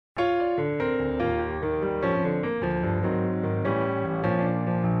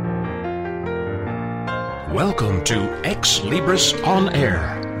Welcome to Xlibris On Air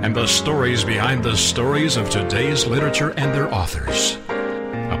and the stories behind the stories of today's literature and their authors.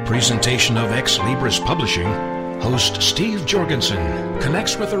 A presentation of Xlibris Publishing. Host Steve Jorgensen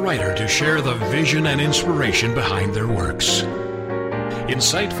connects with the writer to share the vision and inspiration behind their works.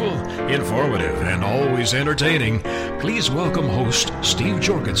 Insightful, informative, and always entertaining, please welcome host Steve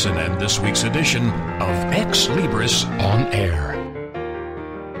Jorgensen and this week's edition of Xlibris On Air.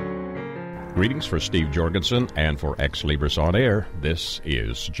 Greetings for Steve Jorgensen and for Xlibris On Air. This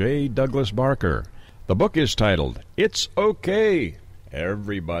is J. Douglas Barker. The book is titled, It's Okay,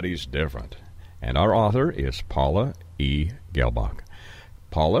 Everybody's Different. And our author is Paula E. Gelbach.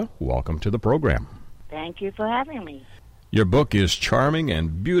 Paula, welcome to the program. Thank you for having me. Your book is charming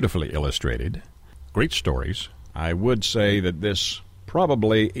and beautifully illustrated. Great stories. I would say that this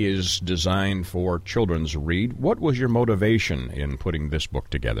probably is designed for children's read. What was your motivation in putting this book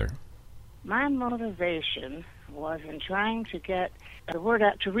together? My motivation was in trying to get the word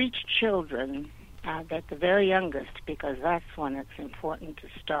out to reach children at the very youngest, because that's when it's important to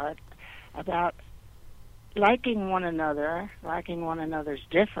start, about liking one another, liking one another's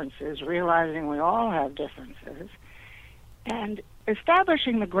differences, realizing we all have differences, and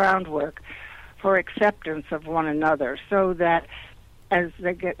establishing the groundwork for acceptance of one another so that as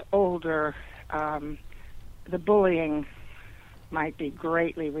they get older, the bullying might be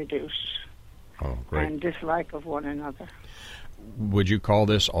greatly reduced. Oh, great. And dislike of one another. Would you call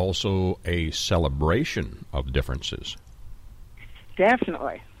this also a celebration of differences?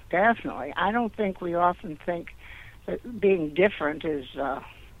 Definitely. I don't think we often think that being different is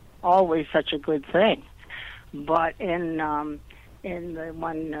always such a good thing. But in the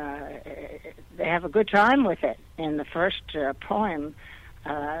one, they have a good time with it. In the first poem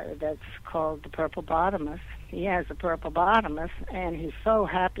that's called The Purple Bottomless, he has a purple bottomless, and he's so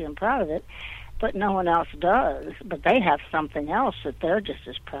happy and proud of it, but no one else does. But they have something else that they're just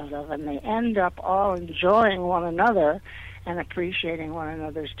as proud of, and they end up all enjoying one another and appreciating one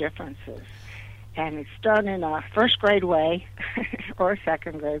another's differences. And it's done in a first-grade way or a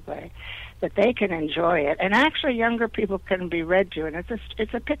second-grade way, that they can enjoy it. And actually, younger people can be read to, and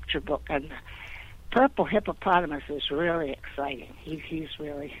it's a picture book. And Purple Hippopotamus is really exciting. He's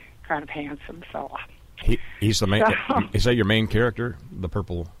really kind of handsome fella. He's the main. So, is that your main character, the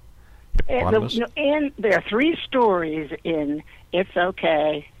Purple Hippopotamus? There are three stories in It's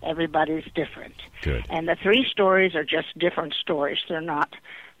Okay, Everybody's Different. Good. And the three stories are just different stories. They're not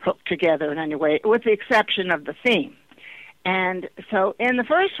hooked together in any way, with the exception of the theme. And so in the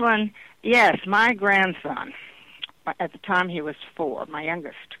first one, yes, my grandson, at the time he was 4, my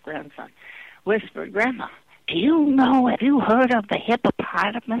youngest grandson, whispered, "Grandma, have you heard of the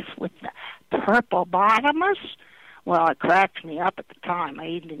hippopotamus with the purple bottomless?" Well, it cracked me up at the time.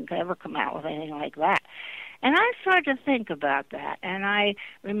 I didn't ever come out with anything like that. And I started to think about that. And I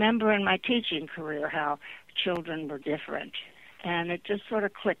remember in my teaching career how children were different. And it just sort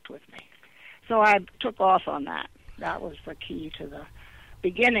of clicked with me. So I took off on that. That was the key to the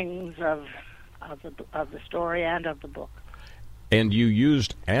beginnings of the story and of the book. And you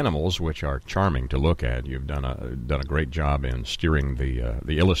used animals, which are charming to look at. You've done a great job in steering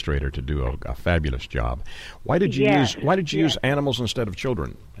the illustrator to do a fabulous job. Why did you use animals instead of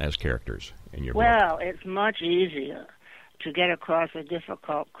children as characters in your book? Well, it's much easier to get across a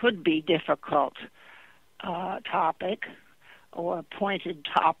could be difficult topic or a pointed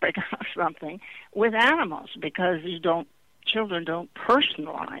topic or something with animals, because children don't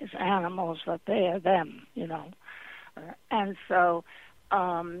personalize animals, but they are them, And so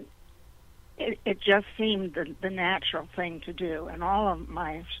it just seemed the natural thing to do. And all of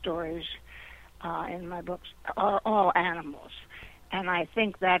my stories in my books are all animals. And I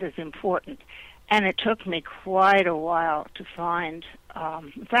think that is important. And it took me quite a while to find.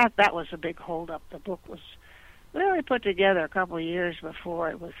 In fact, that was a big holdup. The book was really put together a couple of years before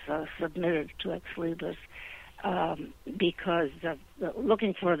it was submitted to Xlibris because of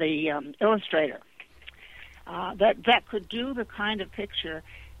looking for the illustrator. That could do the kind of picture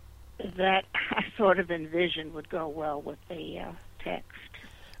that I sort of envisioned would go well with the text.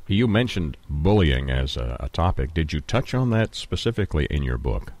 You mentioned bullying as a topic. Did you touch on that specifically in your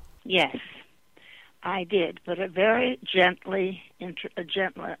book? Yes, I did, but a very gentle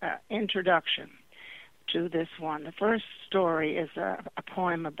introduction to this one. The first story is a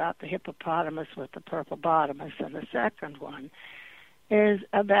poem about the hippopotamus with the purple bottomless, and the second one is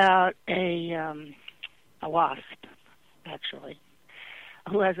about a wasp, actually,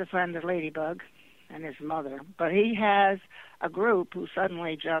 who has a friend, a ladybug, and his mother. But he has a group who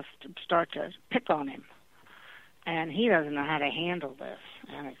suddenly just start to pick on him. and he doesn't know how to handle this,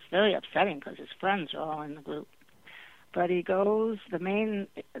 and it's very upsetting because his friends are all in the group. But he goes, the main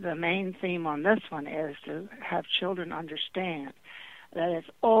theme on this one is to have children understand that it's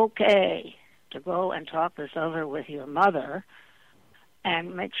okay to go and talk this over with your mother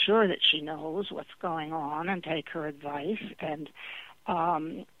and make sure that she knows what's going on and take her advice, and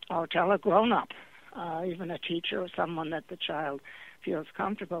or tell a grown-up, even a teacher or someone that the child feels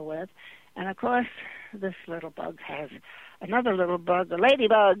comfortable with. And, of course, this little bug has another little bug, the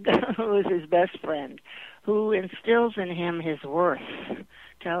ladybug, who is his best friend, who instills in him his worth,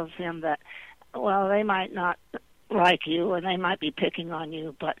 tells him that, well, they might not like you and they might be picking on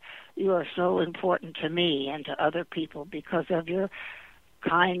you, but you are so important to me and to other people because of your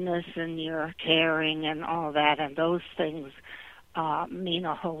kindness and your caring and all that, and those things mean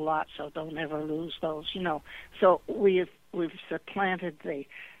a whole lot, so don't ever lose those, you know. So we've supplanted the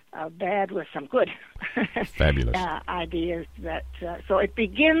bad with some good Fabulous. ideas. That so it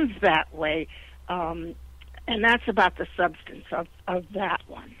begins that way, and that's about the substance of that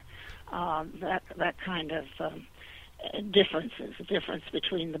one. That kind of differences, the difference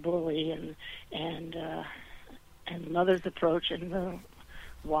between the bully and mother's approach and the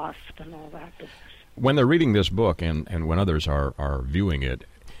wasp and all that business. When they're reading this book and when others are viewing it,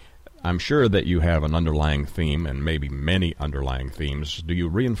 I'm sure that you have an underlying theme and maybe many underlying themes. Do you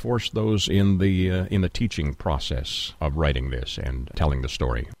reinforce those in the teaching process of writing this and telling the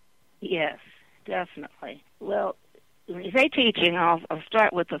story? Yes, definitely. Well, when you say teaching, I'll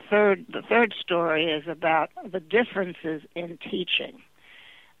start with the third. The third story is about the differences in teaching.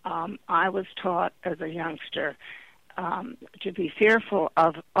 I was taught as a youngster to be fearful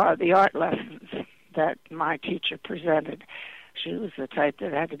of the art lessons that my teacher presented. She was the type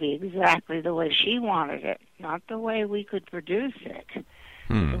that had to be exactly the way she wanted it, not the way we could produce it,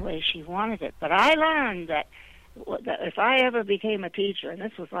 the way she wanted it. But I learned that if I ever became a teacher, and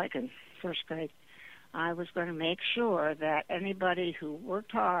this was like in first grade, I was going to make sure that anybody who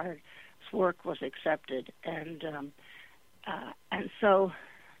worked hard, his work was accepted. And so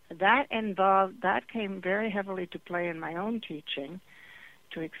that came very heavily to play in my own teaching,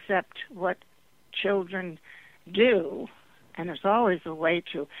 to accept what children do. And there's always a way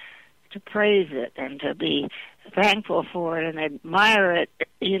to praise it and to be thankful for it and admire it,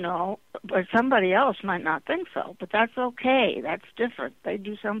 you know, but somebody else might not think so. But that's okay. That's different. They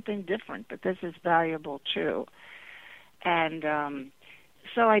do something different, but this is valuable too. And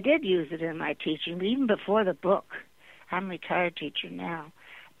so I did use it in my teaching, even before the book. I'm a retired teacher now.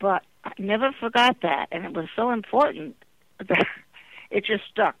 But I never forgot that, and it was so important that it just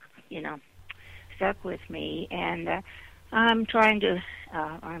stuck, you know, stuck with me. And I'm trying to,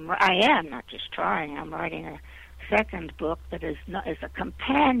 I am not just trying, I'm writing a second book that is a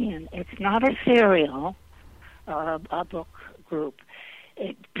companion. It's not a serial or a book group.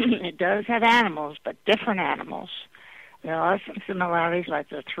 It does have animals, but different animals. There are some similarities, like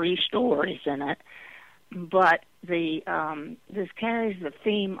there are 3 stories in it, but this carries the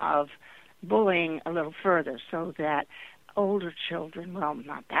theme of bullying a little further, so that older children, well,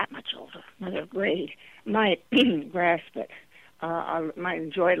 not that much older, another grade, might grasp it, might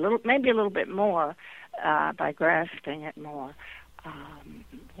enjoy it maybe a little bit more by grasping it more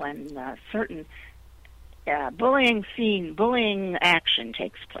when certain bullying action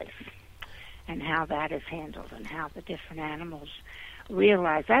takes place, and how that is handled, and how the different animals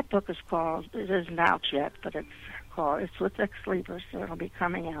realize. That book is called, it isn't out yet, but it's with Xlibris, so it'll be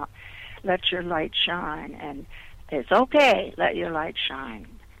coming out, Let Your Light Shine. And it's okay, let your light shine.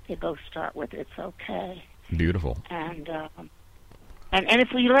 They both start with it's okay. Beautiful. And if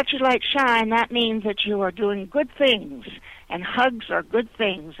you let your light shine, that means that you are doing good things. And hugs are good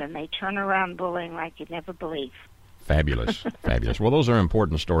things, and they turn around bullying like you'd never believe. Fabulous, fabulous. Well, those are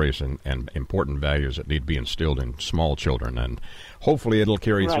important stories and important values that need to be instilled in small children. And hopefully it'll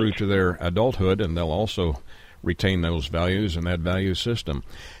carry through to their adulthood, and they'll also retain those values and that value system.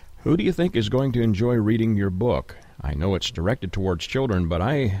 Who do you think is going to enjoy reading your book? I know it's directed towards children, but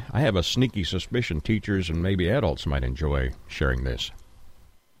I have a sneaky suspicion teachers and maybe adults might enjoy sharing this.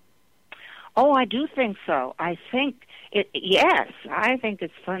 Oh, I do think so. I think yes, I think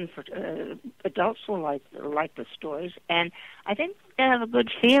it's fun for adults will like the stories, and I think they have a good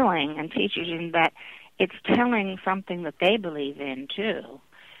feeling, and teachers, in that it's telling something that they believe in too,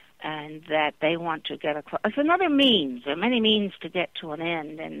 and that they want to get across. It's another means. There are many means to get to an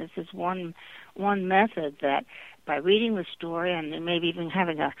end, and this is one method that by reading the story and maybe even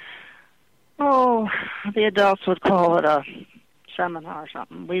having the adults would call it a seminar or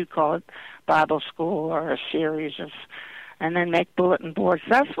something. We'd call it Bible school or a series of, and then make bulletin boards.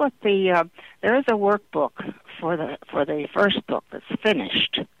 That's what there is a workbook for the first book that's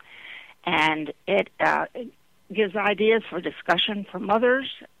finished, and it gives ideas for discussion for mothers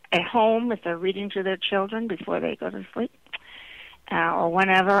at home if they're reading to their children before they go to sleep, or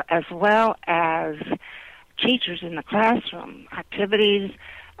whenever, as well as teachers in the classroom, activities,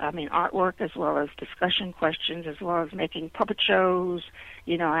 artwork, as well as discussion questions, as well as making puppet shows.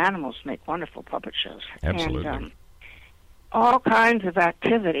 Animals make wonderful puppet shows. Absolutely. And all kinds of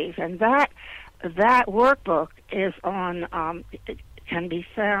activities. And that workbook is on, it can be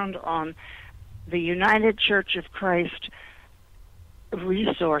found on the United Church of Christ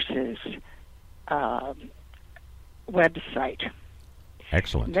resources website.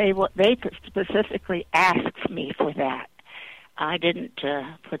 Excellent. They specifically asked me for that. I didn't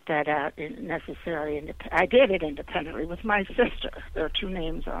put that out necessarily. I did it independently with my sister. There are two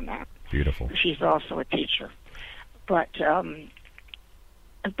names on that. Beautiful. She's also a teacher. But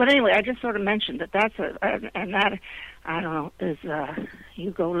anyway, I just sort of mentioned that that I don't know, is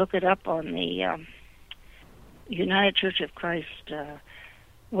you go look it up on the United Church of Christ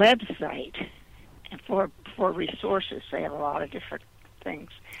website for resources. They have a lot of different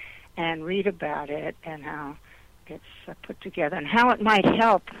things, and read about it and how it's put together and how it might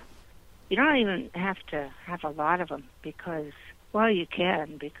help. You don't even have to have a lot of them because, well, you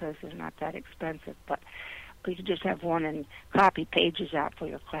can because they're not that expensive, but you can just have one and copy pages out for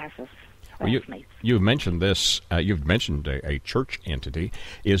your classes. Well, you've mentioned this. You've mentioned a church entity.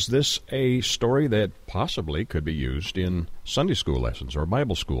 Is this a story that possibly could be used in Sunday school lessons or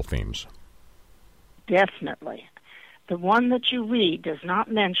Bible school themes? Definitely. The one that you read does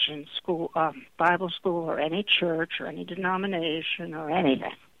not mention school, Bible school, or any church, or any denomination, or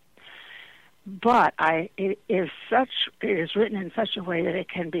anything. But it is written in such a way that it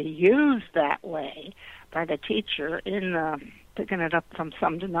can be used that way by the teacher in picking it up from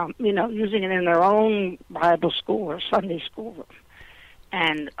some using it in their own Bible school or Sunday school.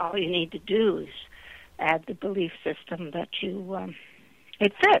 And all you need to do is add the belief system that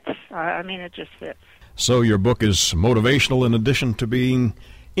it fits. It just fits. So your book is motivational in addition to being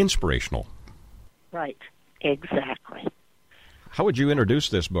inspirational. Right, exactly. How would you introduce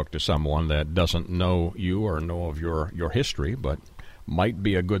this book to someone that doesn't know you or know of your history, but might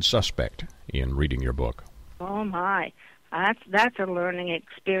be a good suspect in reading your book? Oh, my. That's a learning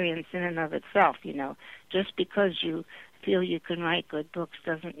experience in and of itself, Just because you feel you can write good books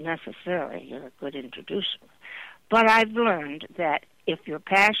doesn't necessarily you're a good introducer. But I've learned that if you're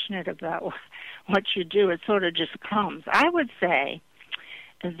passionate about what you do, it sort of just comes. I would say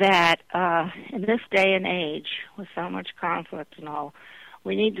that in this day and age, with so much conflict and all,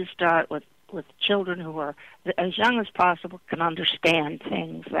 we need to start with children who are as young as possible, can understand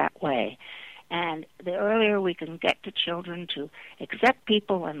things that way. And the earlier we can get to children to accept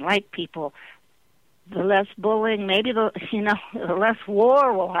people and like people, the less bullying, maybe the less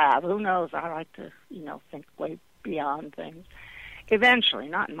war we'll have. Who knows? I like to, think way beyond things. Eventually,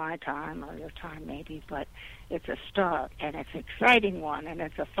 not in my time or your time maybe, but it's a start, and it's an exciting one, and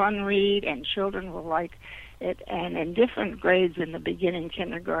it's a fun read, and children will like it. And in different grades in the beginning,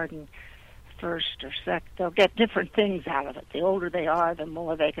 kindergarten, first or second, they'll get different things out of it. The older they are, the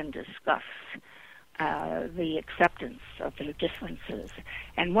more they can discuss the acceptance of their differences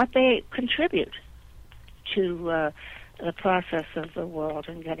and what they contribute to the process of the world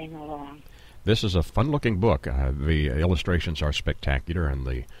and getting along. This is a fun-looking book. The illustrations are spectacular, and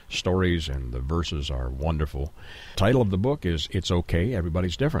the stories and the verses are wonderful. The title of the book is It's Okay,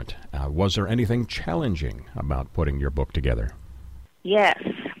 Everybody's Different. Was there anything challenging about putting your book together? Yes.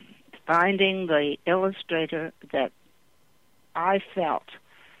 Finding the illustrator that I felt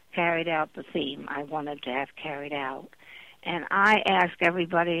carried out the theme I wanted to have carried out. And I asked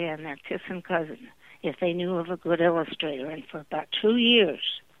everybody and their kissing cousin if they knew of a good illustrator. And for about 2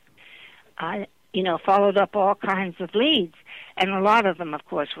 years, I, followed up all kinds of leads. And a lot of them, of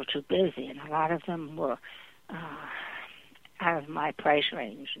course, were too busy. And a lot of them were out of my price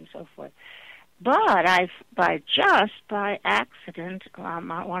range and so forth. But by accident,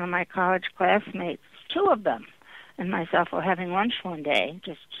 one of my college classmates, two of them, and myself were having lunch one day,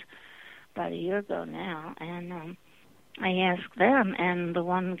 just about a year ago now, and I asked them, and the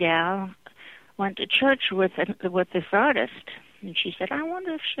one gal went to church with this artist, and she said, I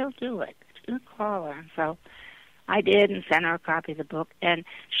wonder if she'll do it. You call her. So I did and sent her a copy of the book, and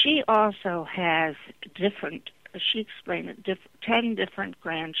she also has she explained it, 10 different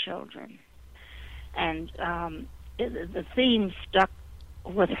grandchildren. And the theme stuck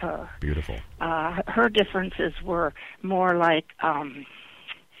with her. Beautiful. Her differences were more like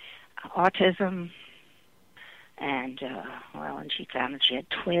autism, and and she found that she had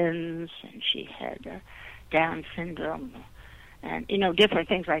twins, and she had Down syndrome, and different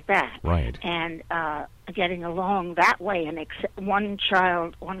things like that. Right. And getting along that way, and one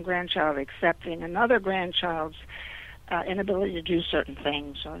grandchild accepting another grandchild's inability to do certain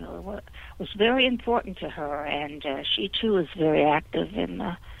things, was very important to her, and she too is very active in.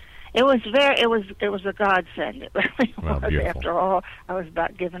 It was a godsend. It really was. Beautiful. After all, I was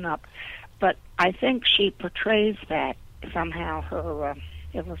about giving up, but I think she portrays that somehow. Her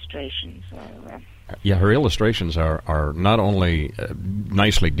illustrations are. Yeah, her illustrations are not only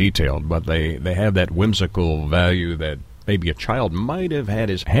nicely detailed, but they have that whimsical value that maybe a child might have had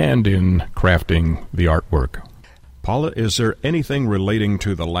his hand in crafting the artwork. Paula, is there anything relating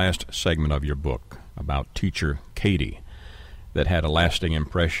to the last segment of your book about teacher Katie that had a lasting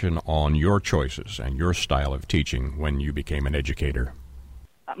impression on your choices and your style of teaching when you became an educator?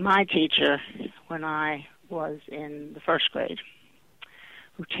 My teacher, when I was in the first grade,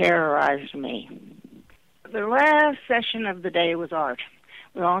 who terrorized me. The last session of the day was art.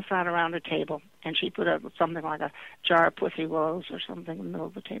 We all sat around a table, and she put up something like a jar of Pussy Willows or something in the middle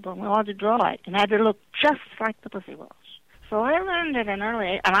of the table, and we all had to draw it, and it had to look just like the Pussy Willows. So I learned at an early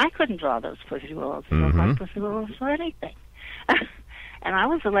age, and I couldn't draw those Pussy Willows. I don't like Pussy Willows for anything. And I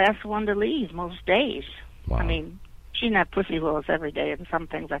was the last one to leave most days. Wow. I mean, she didn't have Pussy Willows every day, and some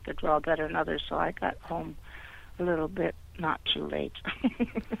things I could draw better than others, so I got home a little bit not too late.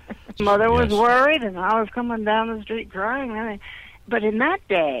 Mother was worried, and I was coming down the street crying. But in that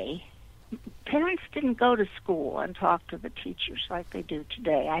day, parents didn't go to school and talk to the teachers like they do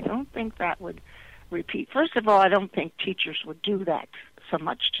today. I don't think that would repeat. First of all, I don't think teachers would do that so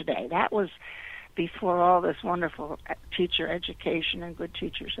much today. That was before all this wonderful teacher education and good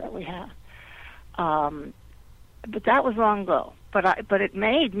teachers that we have. But that was long ago. But it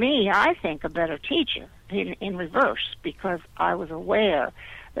made me, I think, a better teacher in reverse, because I was aware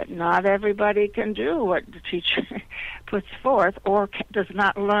that not everybody can do what the teacher puts forth or does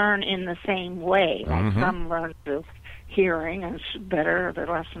not learn in the same way. Like some learn through hearing and better the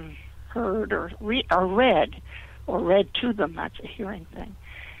lesson heard or read to them. That's a hearing thing.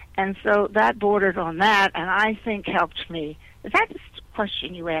 And so that bordered on that, and I think helped me. Is that the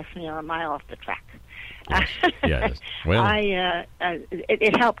question you asked me, or am I off the track? Yes. Well,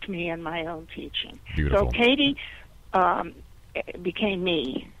 it helped me in my own teaching. Beautiful. So Katie became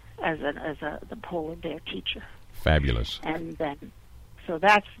me as the polar bear teacher. Fabulous. And then, so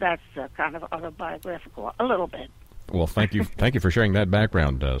that's kind of autobiographical a little bit. Well, thank you for sharing that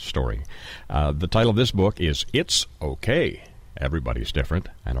background story. The title of this book is "It's Okay, Everybody's Different,"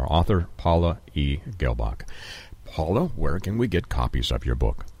 and our author Paula E. Gelbach. Paula, where can we get copies of your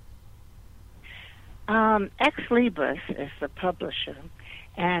book? Xlibris is the publisher,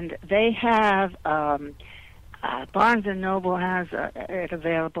 and they have Barnes & Noble has it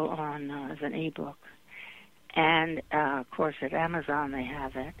available on as an ebook, and of course at Amazon they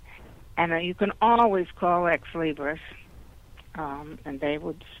have it, and you can always call Xlibris, and they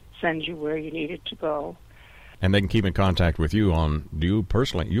would send you where you needed to go. And they can keep in contact with you on. You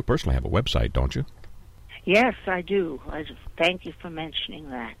personally have a website, don't you? Yes, I do. Thank you for mentioning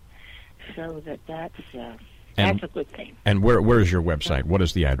that. So that's a good thing. And where is your website? What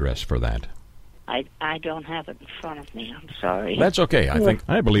is the address for that? I don't have it in front of me. I'm sorry. That's okay.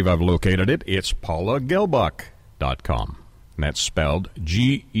 I believe I've located it. It's paulagelbach.com. And that's spelled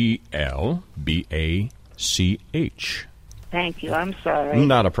Gelbach. Thank you. I'm sorry.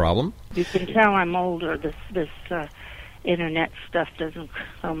 Not a problem. You can tell I'm older. This internet stuff doesn't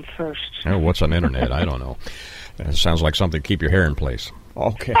come first. Oh, what's on internet? I don't know. It sounds like something to keep your hair in place.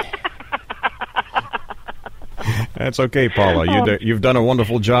 Okay. That's okay, Paula. You've done a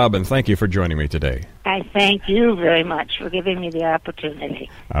wonderful job, and thank you for joining me today. I thank you very much for giving me the opportunity.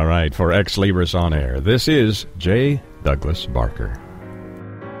 All right, for Xlibris On Air, this is J. Douglas Barker.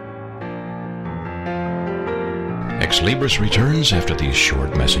 Xlibris returns after these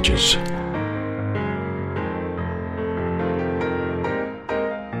short messages.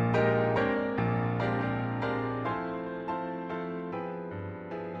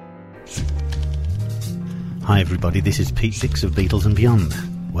 Hi everybody, this is Pete Dix of Beatles and Beyond.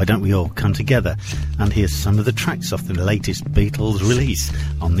 Why don't we all come together and hear some of the tracks off the latest Beatles release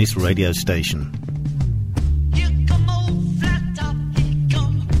on this radio station.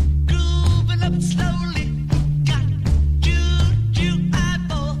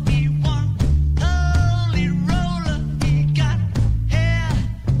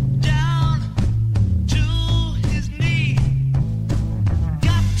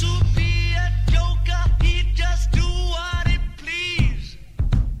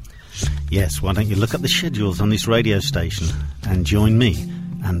 Yes, why don't you look up the schedules on this radio station and join me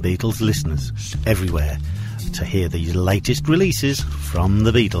and Beatles listeners everywhere to hear these latest releases from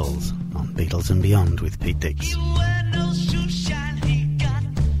the Beatles on Beatles and Beyond with Pete Dix.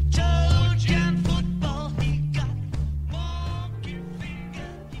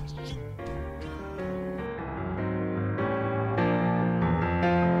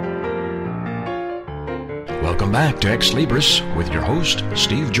 Welcome back to Xlibris with your host,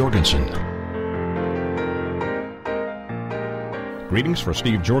 Steve Jorgensen. Greetings for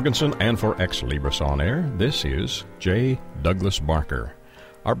Steve Jorgensen and for Xlibris On Air. This is J. Douglas Barker.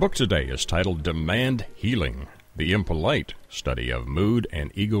 Our book today is titled Demand Healing, the Impolite Study of Mood and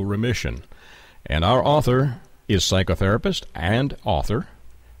Ego Remission. And our author is psychotherapist and author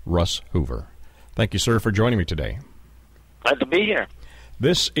Russ Hoover. Thank you, sir, for joining me today. Glad to be here.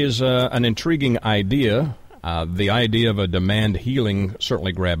 This is an intriguing idea. The idea of a demand healing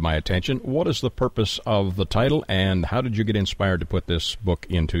certainly grabbed my attention. What is the purpose of the title, and how did you get inspired to put this book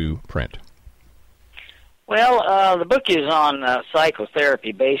into print? Well, the book is on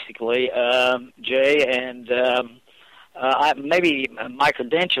psychotherapy, basically, Jay, and maybe my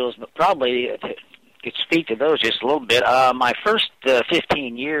credentials, but probably could speak to those just a little bit. My first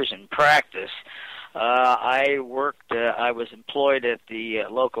 15 years in practice, I was employed at the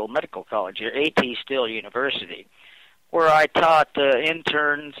local medical college here, A.T. Still University, where I taught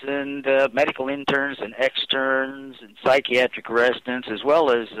interns and medical interns and externs and psychiatric residents, as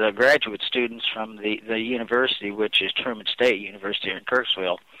well as graduate students from the university, which is Truman State University here in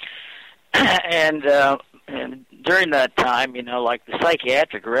Kirksville. And during that time, like the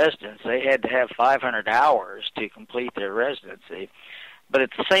psychiatric residents, they had to have 500 hours to complete their residency. But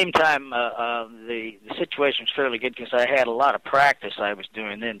at the same time, the situation was fairly good because I had a lot of practice I was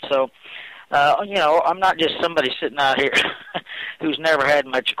doing then. So, I'm not just somebody sitting out here who's never had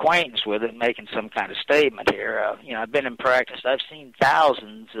much acquaintance with it making some kind of statement here. I've been in practice. I've seen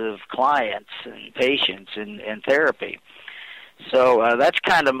thousands of clients and patients in therapy. So that's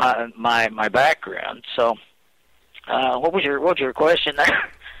kind of my background. So what was your question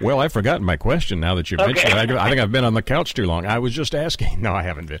there? Well, I've forgotten my question now that you've mentioned it. I think I've been on the couch too long. I was just asking. No, I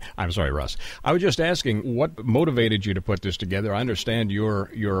haven't been. I'm sorry, Russ. I was just asking what motivated you to put this together. I understand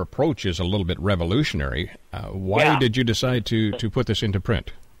your approach is a little bit revolutionary. Why did you decide to put this into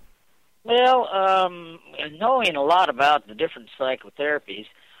print? Well, knowing a lot about the different psychotherapies,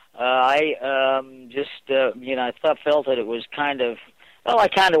 I felt that it was I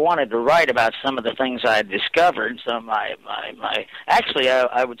kind of wanted to write about some of the things I had discovered. So I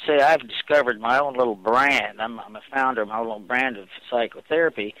would say I've discovered my own little brand. I'm a founder of my own little brand of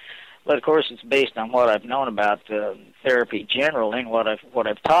psychotherapy, but of course it's based on what I've known about therapy generally and what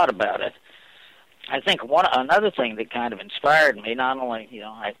I've taught about it. I think another thing that kind of inspired me, not only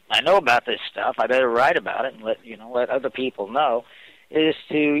I know about this stuff, I better write about it and let other people know, is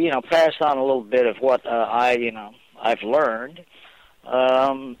to pass on a little bit of what I've learned.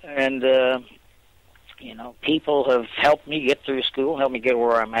 People have helped me get through school, helped me get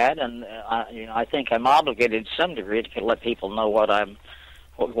where I'm at, and I think I'm obligated to some degree to let people know what I'm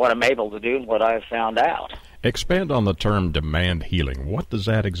able to do and what I've found out. Expand on the term demand healing. What does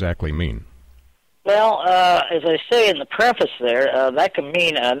that exactly mean? Well, as I say in the preface there, that can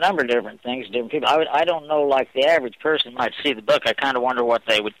mean a number of different things to different people. I don't know, like the average person might see the book. I kind of wonder what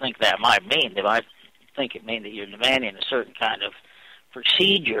they would think that might mean. They might think it means that you're demanding a certain kind of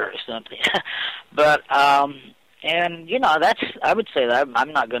procedure or something. But that's, I would say that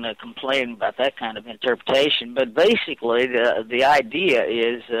I'm not going to complain about that kind of interpretation, but basically the idea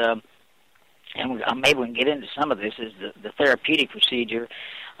is and maybe we can get into some of this, is the therapeutic procedure.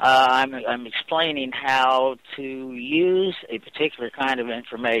 I'm explaining how to use a particular kind of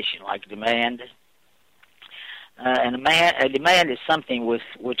information like demand. And a demand is something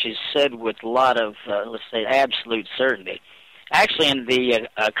which is said with a lot of, let's say, absolute certainty. Actually, in the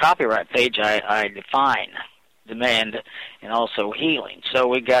copyright page, I define demand and also healing. So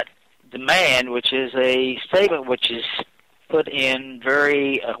we got demand, which is a statement which is put in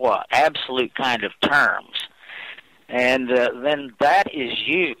very, absolute kind of terms. And then that is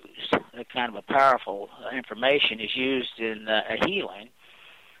used, kind of a powerful information is used in healing.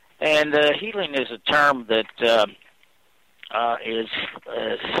 And healing is a term that is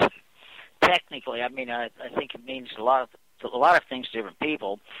technically, I think it means a lot of things to different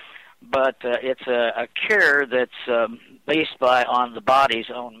people, but it's a cure that's based on the body's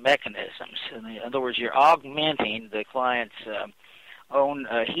own mechanisms. In other words, you're augmenting the client's own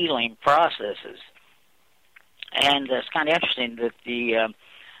healing processes. And it's kind of interesting that the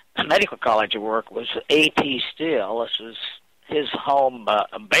medical college of work was A.T. Still. This was his home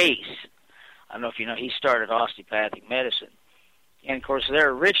base. I don't know if you know, he started osteopathic medicine. And, of course, their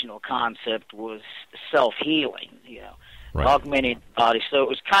original concept was self-healing, Right. augmenting the body. So it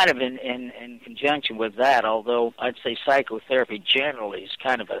was kind of in conjunction with that, although I'd say psychotherapy generally is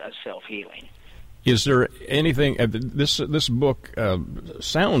kind of a self-healing. Is there anything, this book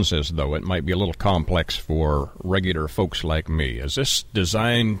sounds as though it might be a little complex for regular folks like me. Is this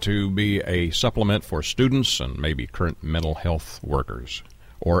designed to be a supplement for students and maybe current mental health workers?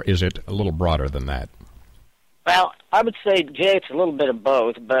 Or is it a little broader than that? Well, I would say, Jay, it's a little bit of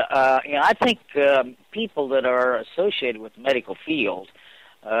both, but I think people that are associated with the medical field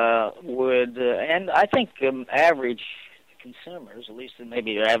would, and I think average consumers, at least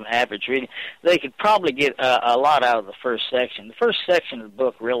maybe they have an average reading, they could probably get a lot out of the first section. The first section of the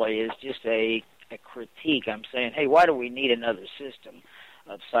book really is just a critique. I'm saying, hey, why do we need another system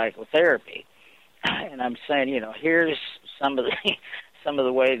of psychotherapy? And I'm saying, here's some of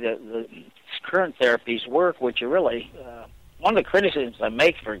the way that the current therapies work, which are really one of the criticisms I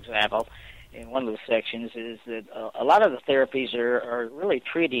make, for example, in one of the sections is that a lot of the therapies are really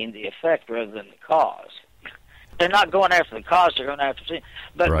treating the effect rather than the cause. They're not going after the cause; they're going after.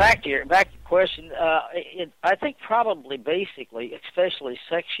 But right. back to your question, I think probably basically, especially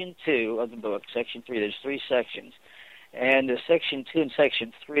Section 2 of the book, Section 3. There's 3 sections, and Section 2 and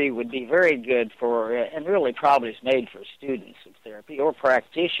Section 3 would be very good for, and really probably is made for students of therapy or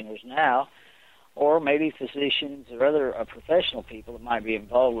practitioners now, or maybe physicians or other professional people that might be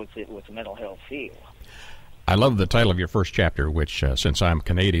involved with the mental health field. I love the title of your first chapter, which, since I'm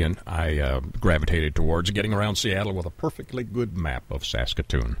Canadian, I gravitated towards getting around Seattle with a perfectly good map of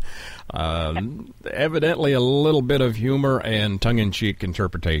Saskatoon. Evidently a little bit of humor and tongue-in-cheek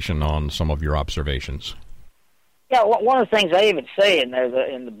interpretation on some of your observations. Yeah, one of the things I even say in there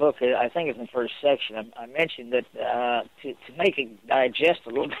in the book, I think it's in the first section, I mentioned that to make it digest a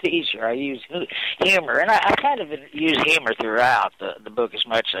little bit easier, I use humor, and I kind of use humor throughout the book as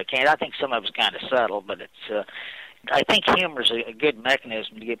much as I can. I think some of it's kind of subtle, but it's I think humor is a good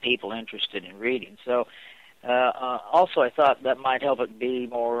mechanism to get people interested in reading. So also I thought that might help it be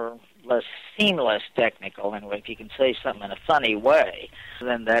seem less technical. Anyway, if you can say something in a funny way,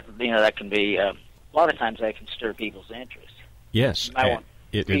 then that that can be. A lot of times that can stir people's interest. Yes.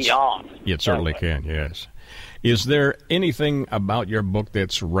 It certainly can, yes. Is there anything about your book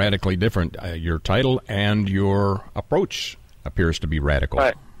that's radically different? Your title and your approach appears to be radical.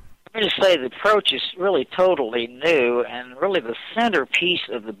 Right. Let me just say the approach is really totally new, and really the centerpiece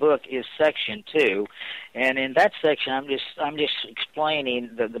of the book is Section 2. And in that section, I'm just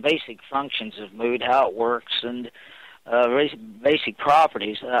explaining the basic functions of mood, how it works, and basic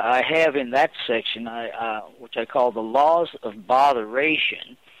properties. I have in that section, which I call the laws of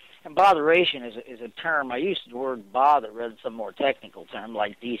botheration. And botheration is a term. I use the word bother rather than some more technical term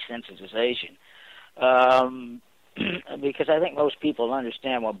like desensitization, because I think most people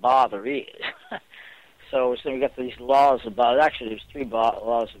understand what bother is. So we got these laws of bother. Actually, there's 3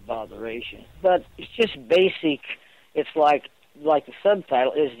 laws of botheration, but it's just basic. It's like the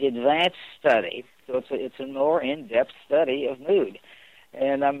subtitle is the advanced study. So it's a more in-depth study of mood,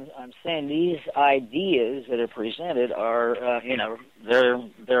 and I'm saying these ideas that are presented are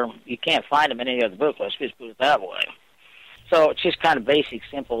they're you can't find them in any other book. Let's just put it that way. So it's just kind of basic,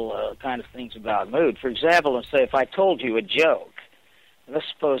 simple kind of things about mood. For example, let's say if I told you a joke, let's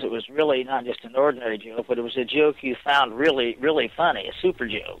suppose it was really not just an ordinary joke, but it was a joke you found really, really funny, a super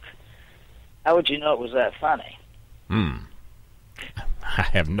joke. How would you know it was that funny? I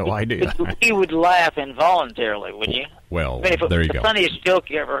have no idea. You would laugh involuntarily, wouldn't you? Well, if there you go. The funniest joke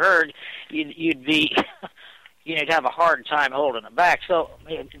you ever heard, you'd have a hard time holding it back. So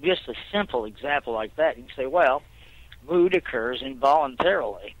just a simple example like that, you can say, well, mood occurs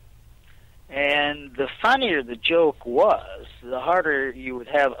involuntarily. And the funnier the joke was, the harder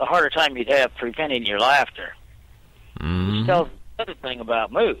time you'd have preventing your laughter. Which tells another thing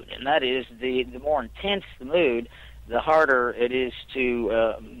about mood, and that is the more intense the mood, the harder it is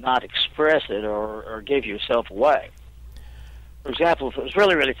to not express it or give yourself away. For example, if it was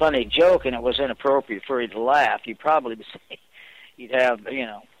really, really funny joke and it was inappropriate for you to laugh, you'd have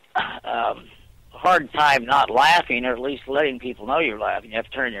a hard time not laughing, or at least letting people know you're laughing. You have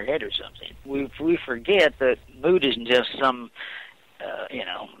to turn your head or something. We forget that mood isn't just some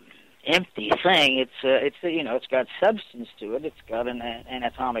empty thing. It's got substance to it. It's got an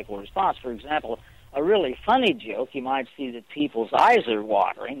anatomical response. For example, a really funny joke, you might see that people's eyes are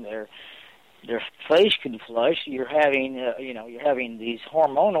watering, their face can flush. You're having these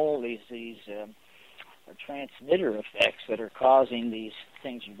hormonal, these transmitter effects that are causing these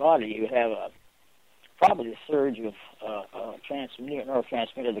things in your body. You have probably a surge of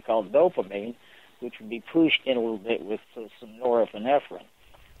neurotransmitter they call dopamine which would be pushed in a little bit with some norepinephrine.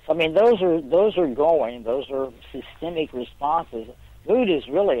 So, I mean, those are systemic responses. Mood is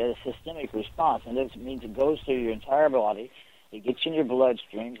really a systemic response, and it means it goes through your entire body. It gets in your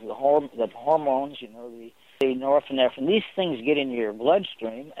bloodstream. The hormones, the norepinephrine, these things get in your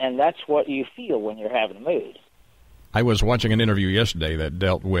bloodstream, and that's what you feel when you're having a mood. I was watching an interview yesterday that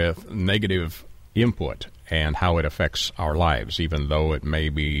dealt with negative input and how it affects our lives. Even though it may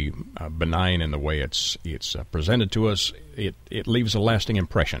be benign in the way it's presented to us, it leaves a lasting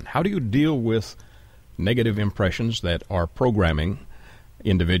impression. How do you deal with negative impressions that are programming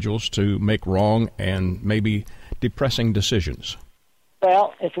individuals to make wrong and maybe depressing decisions?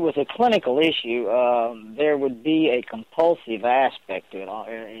 Well, if it was a clinical issue, there would be a compulsive aspect to it.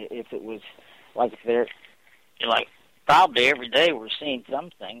 If it was probably every day we're seeing some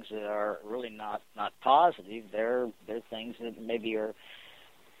things that are really not positive. They're things that maybe are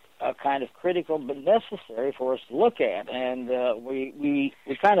kind of critical but necessary for us to look at. And we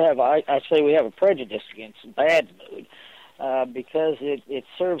kind of have, I say we have a prejudice against bad mood because it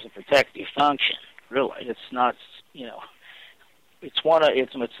serves a protective function, really. It's not,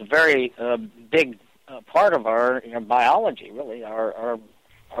 it's a very big part of our biology, really, our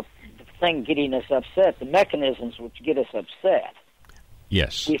thing getting us upset, the mechanisms which get us upset.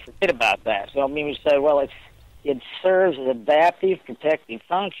 Yes. We forget about that. So, I mean, we say, well, it serves an adaptive, protective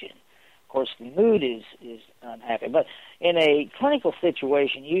function. Of course, the mood is unhappy. But in a clinical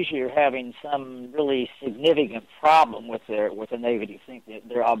situation, usually you're having some really significant problem with a negative thing.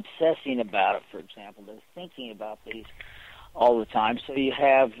 They're obsessing about it, for example. They're thinking about these all the time. So you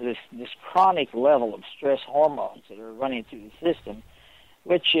have this chronic level of stress hormones that are running through the system,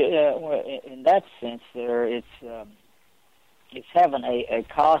 which, in that sense, it's having a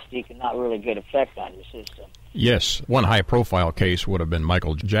caustic and not really good effect on your system. Yes. One high-profile case would have been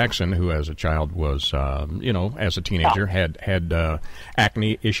Michael Jackson, who as a child was, as a teenager, had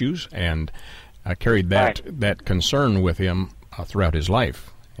acne issues and carried that concern with him throughout his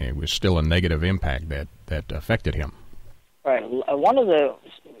life. It was still a negative impact that affected him. Right.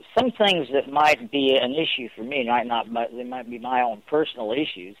 Some things that might be an issue for me they might be my own personal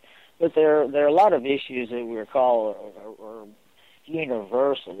issues, but there are a lot of issues that we call or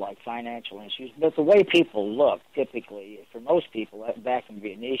universal, like financial issues. But the way people look, typically, for most people, that can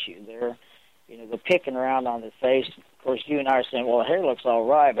be an issue. They're picking around on their face. Of course, you and I are saying, well, the hair looks all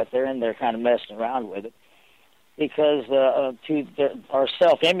right, but they're in there kind of messing around with it because our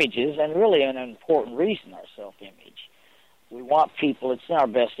self-images, and really an important reason, our self-image. We want people, it's in our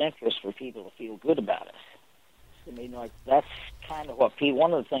best interest for people to feel good about us. I mean, that's kind of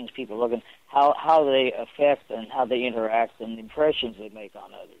one of the things people look at, how they affect and how they interact and the impressions they make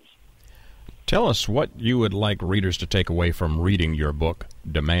on others. Tell us what you would like readers to take away from reading your book,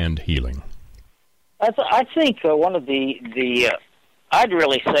 Demand Healing. I think one of I'd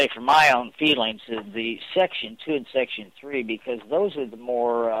really say for my own feelings is the Section 2 and Section 3, because those are the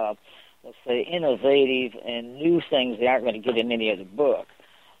more let's say, innovative and new things they aren't going to get in any other book.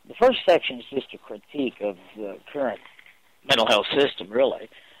 The first section is just a critique of the current mental health system, really.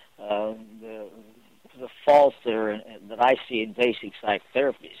 The faults that I see in basic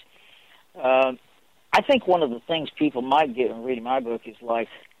psychotherapies. I think one of the things people might get in reading my book is like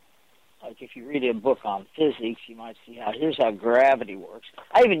if you read a book on physics, you might see here's how gravity works.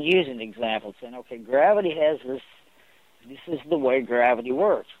 I even use an example saying, okay, gravity has this is the way gravity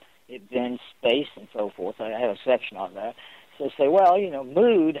works. It bends space and so forth. I have a section on that. So say, well,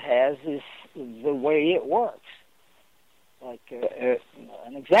 mood has the way it works. Like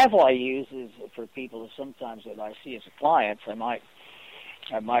an example I use is for people sometimes that I see as a client. I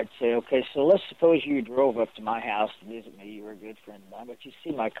might say, okay, so let's suppose you drove up to my house to visit me. You were a good friend of mine, but you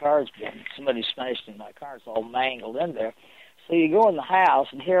see my car's been, somebody smashed in my car. It's all mangled in there. So you go in the house,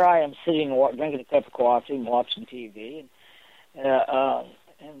 and here I am sitting drinking a cup of coffee and watching TV, and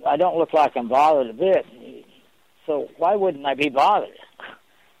I don't look like I'm bothered a bit. So why wouldn't I be bothered?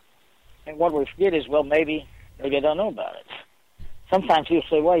 And what we forget is, well, maybe I don't know about it. Sometimes people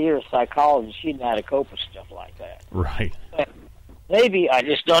say, well, you're a psychologist. You know how to cope with stuff like that. Right. But maybe I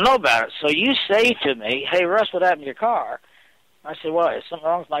just don't know about it. So you say to me, hey, Russ, what happened to your car? I say, well, is something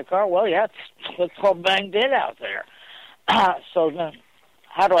wrong with my car? Well, yeah, it's all banged in out there. So then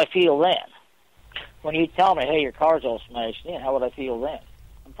how do I feel then? When you tell me, hey, your car's all smashed in, how would I feel then?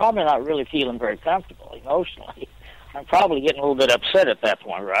 I'm probably not really feeling very comfortable emotionally. I'm probably getting a little bit upset at that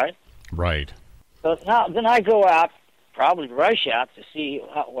point, right? Right. So now, then I go out, probably rush out to see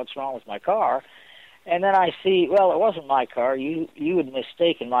what's wrong with my car, and then I see, well, it wasn't my car. You had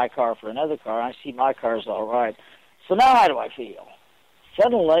mistaken my car for another car. I see my car's all right. So now how do I feel?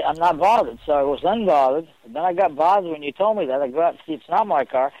 suddenly I'm not bothered. So I was unbothered, and then I got bothered when you told me that. I go out and see it's not my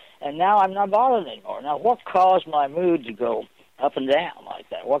car, and now I'm not bothered anymore. Now, what caused my mood to go up and down like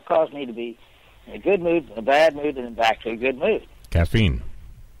that? What caused me to be in a good mood, in a bad mood, and then back to a good mood? Caffeine.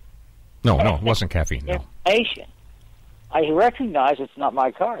 No, it wasn't caffeine, no. Information. I recognize it's not my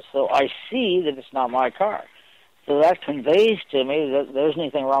car, so I see that it's not my car. So that conveys to me that there's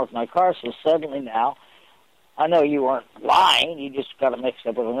anything wrong with my car, so suddenly now, I know you weren't lying, you just got it mixed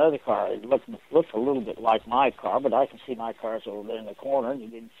up with another car. It looked a little bit like my car, but I can see my car's over there in the corner, and you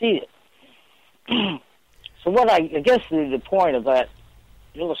didn't see it. So what I guess the point of that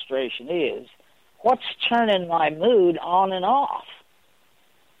illustration is, what's turning my mood on and off?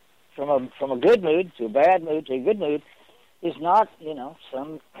 From a good mood to a bad mood to a good mood is not,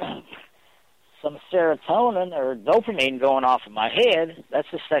 some serotonin or dopamine going off in my head. That's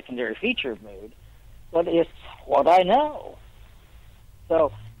a secondary feature of mood. But it's what I know.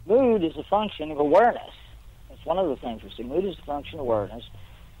 So mood is a function of awareness. That's one of the things we see. Mood is a function of awareness.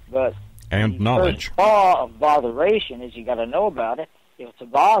 But and knowledge. The law of botheration is you got to know about it. If it's a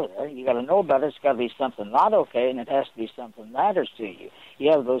bother, you got to know about it. It's got to be something not okay, and it has to be something that matters to you.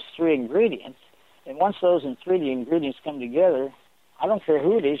 You have those three ingredients, and once those three ingredients come together, I don't care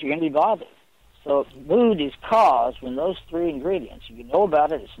who it is, you're going to be bothered. So mood is caused when those three ingredients, you know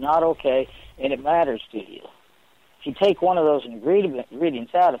about it, it's not okay, and it matters to you. If you take one of those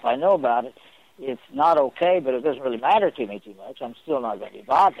ingredients out, if I know about it, it's not okay, but it doesn't really matter to me too much, I'm still not going to be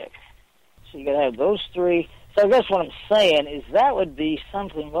bothered. So you got to have those three. So I guess what I'm saying is that would be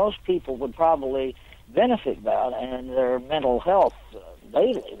something most people would probably benefit about in their mental health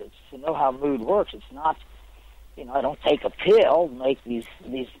daily. It's to know how mood works. It's not, I don't take a pill and make these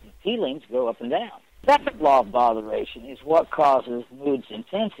feelings go up and down. Second law of botheration is what causes mood's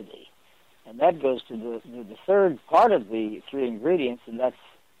intensity. And that goes to the third part of the three ingredients, and that's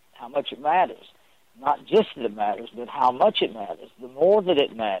how much it matters. Not just that it matters, but how much it matters. The more that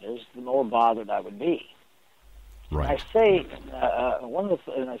it matters, the more bothered I would be. Right. I say in one of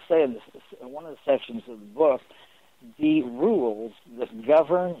the sections of the book, the rules that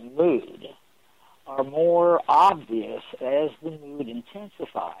govern mood are more obvious as the mood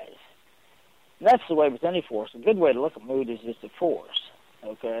intensifies. And that's the way with any force. A good way to look at mood is just a force.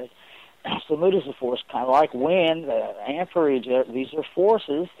 Okay, so mood is a force, kind of like wind, amperage. These are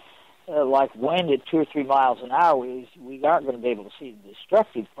forces. Like wind at 2 or 3 miles an hour, we aren't going to be able to see the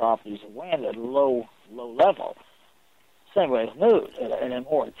destructive properties of wind at a low level. Same way with mood. And the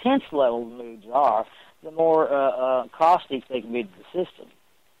more intense level the moods are, the more caustic they can be to the system.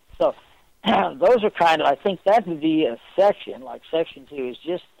 So those are kind of, I think that would be a section, like Section 2 is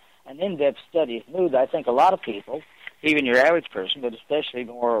just an in-depth study of mood. I think a lot of people, even your average person, but especially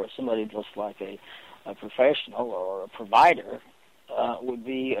more somebody just like a professional or a provider, would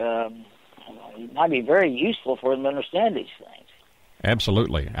be, it might be very useful for them to understand these things.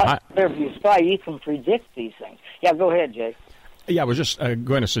 Absolutely. You can predict these things. Yeah, go ahead, Jay. Yeah, I was just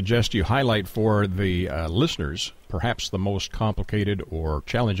going to suggest you highlight for the listeners perhaps the most complicated or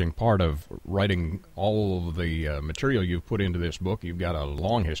challenging part of writing all of the material you've put into this book. You've got a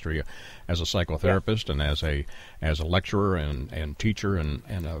long history as a psychotherapist and as a lecturer and teacher and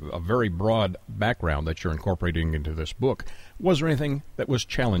a very broad background that you're incorporating into this book. Was there anything that was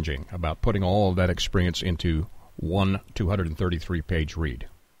challenging about putting all of that experience into one 233-page read?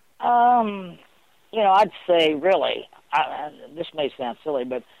 I'd say really, this may sound silly,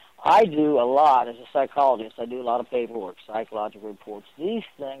 but I do a lot as a psychologist. I do a lot of paperwork, psychological reports. These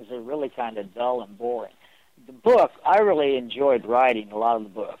things are really kind of dull and boring. The book, I really enjoyed writing a lot of the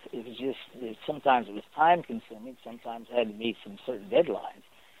book. It was just, sometimes it was time-consuming. Sometimes I had to meet some certain deadlines.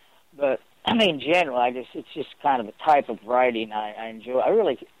 But, generally, it's just kind of a type of writing I enjoy. I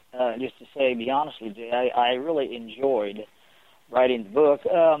really, just to say, be honest with you, I really enjoyed writing the book.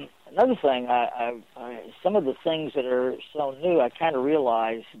 Another thing, some of the things that are so new, I kind of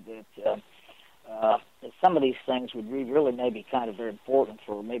realized that some of these things would be really maybe kind of very important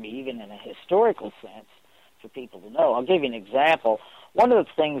for maybe even in a historical sense for people to know. I'll give you an example. One of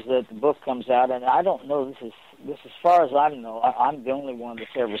the things that the book comes out, and I don't know, this as far as I know, I'm the only one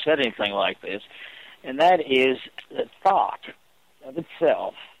that's ever said anything like this, and that is that thought of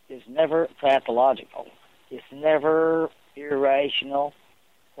itself is never pathological. It's never irrational.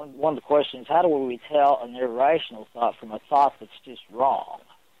 One of the questions, how do we tell an irrational thought from a thought that's just wrong?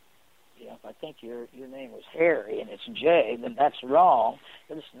 If I think your name was Harry and it's Jay, then that's wrong,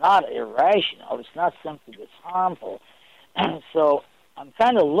 but it's not irrational. It's not something that's harmful. So I'm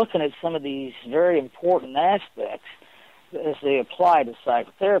kind of looking at some of these very important aspects as they apply to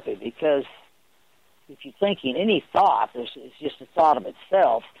psychotherapy, because if you're thinking any thought, it's just a thought of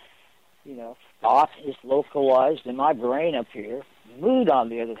itself. Thought is localized in my brain up here. Mood, on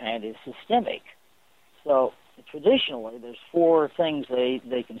the other hand, is systemic. So traditionally, there's 4 things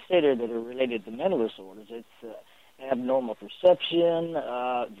they consider that are related to mental disorders. It's abnormal perception,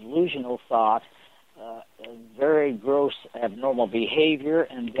 delusional thought, very gross abnormal behavior,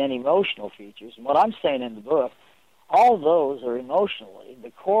 and then emotional features. And what I'm saying in the book, all those are emotionally.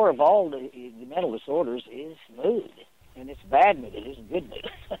 The core of all the mental disorders is mood. And it's bad mood, it isn't good mood.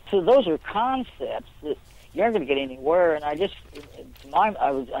 So those are concepts that you aren't going to get anywhere. And I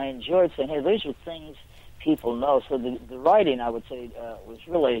enjoyed saying, hey, these are things people know. So the writing, I would say, was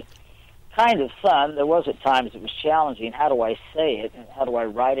really kind of fun. There was at times it was challenging. How do I say it, and how do I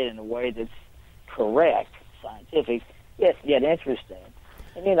write it in a way that's correct, scientific, yet interesting?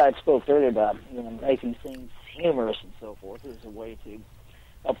 And I spoke earlier about making things humorous and so forth as a way to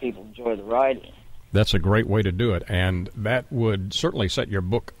help people enjoy the writing. That's a great way to do it, and that would certainly set your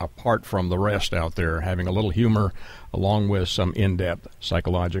book apart from the rest out there, having a little humor along with some in-depth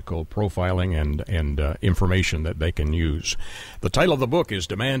psychological profiling and information that they can use. The title of the book is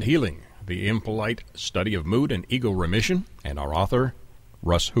Demand Healing, The Impolite Study of Mood and Ego Remission, and our author,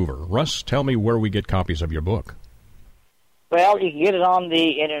 Russ Hoover. Russ, tell me where we get copies of your book. Well, you can get it on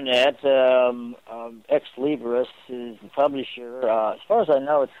the Internet. Xlibris is the publisher. As far as I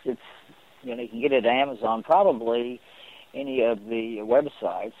know, it's you can get it at Amazon, probably any of the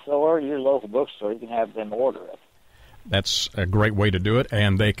websites, or your local bookstore. You can have them order it. That's a great way to do it,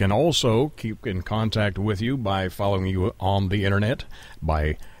 and they can also keep in contact with you by following you on the Internet,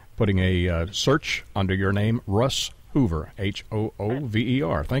 by putting a search under your name, Russ Hoover,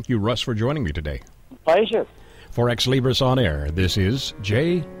 Hoover. Thank you, Russ, for joining me today. Pleasure. For Xlibris On Air, this is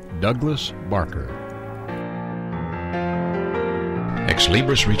J. Douglas Barker.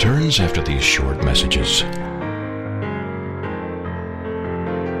 Xlibris returns after these short messages.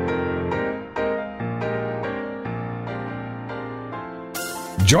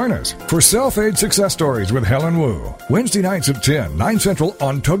 Join us for Self-Aid Success Stories with Helen Wu, Wednesday nights at 10, 9 Central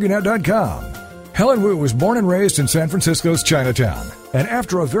on TogiNet.com. Helen Wu was born and raised in San Francisco's Chinatown, and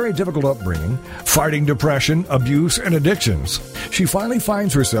after a very difficult upbringing, fighting depression, abuse, and addictions, she finally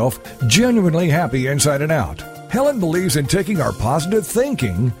finds herself genuinely happy inside and out. Helen believes in taking our positive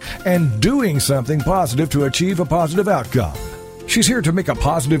thinking and doing something positive to achieve a positive outcome. She's here to make a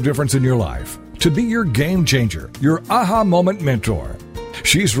positive difference in your life, to be your game changer, your aha moment mentor.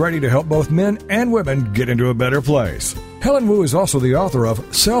 She's ready to help both men and women get into a better place. Helen Wu is also the author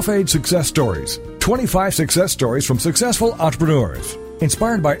of Self-Aid Success Stories, 25 success stories from successful entrepreneurs.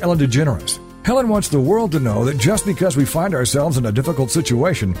 Inspired by Ellen DeGeneres, Helen wants the world to know that just because we find ourselves in a difficult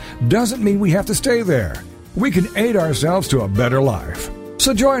situation doesn't mean we have to stay there. We can aid ourselves to a better life.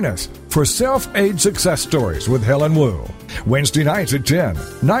 So join us for Self-Aid Success Stories with Helen Wu, Wednesday nights at 10,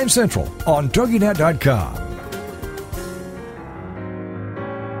 9 Central on TogiNet.com.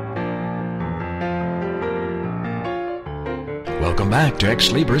 Welcome back to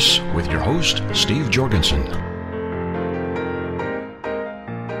Xlibris with your host, Steve Jorgensen.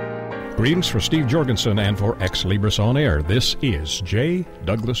 Greetings for Steve Jorgensen and for Xlibris On Air. This is J.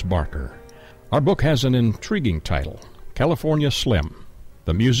 Douglas Barker. Our book has an intriguing title, California Slim,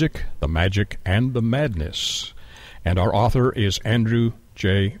 The Music, the Magic, and the Madness. And our author is Andrew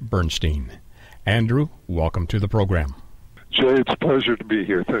J. Bernstein. Andrew, welcome to the program. Jay, it's a pleasure to be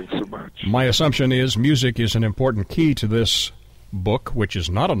here. Thanks so much. My assumption is music is an important key to this book, which is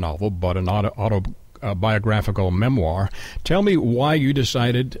not a novel, but an autobiographical memoir. Tell me why you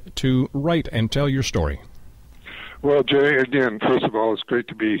decided to write and tell your story. Well, Jay, again, first of all, it's great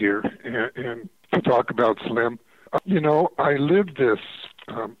to be here and to talk about Slim. I lived this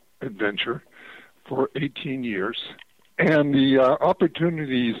adventure for 18 years, and the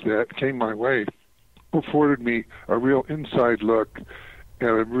opportunities that came my way afforded me a real inside look at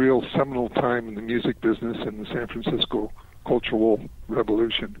a real seminal time in the music business in the San Francisco cultural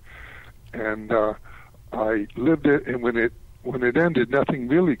revolution. And I lived it, and when it ended, nothing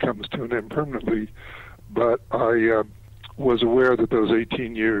really comes to an end permanently, but I was aware that those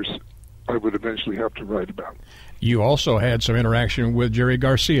 18 years I would eventually have to write about. You also had some interaction with Jerry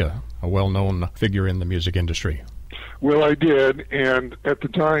Garcia, a well-known figure in the music industry. Well, I did, and at the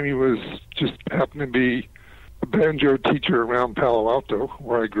time he was just happened to be a banjo teacher around Palo Alto,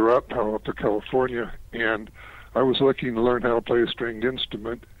 where I grew up, Palo Alto, California, and I was looking to learn how to play a stringed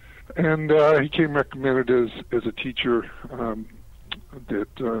instrument. And he came recommended as a teacher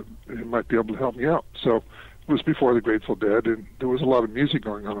that he might be able to help me out. So it was before the Grateful Dead, and there was a lot of music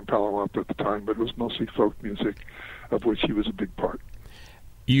going on in Palo Alto at the time, but it was mostly folk music, of which he was a big part.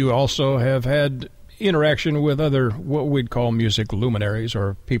 You also have had interaction with other, what we'd call music luminaries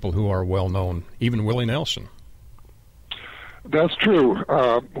or people who are well known, even Willie Nelson. That's true.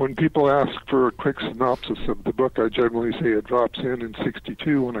 When people ask for a quick synopsis of the book, I generally say it drops in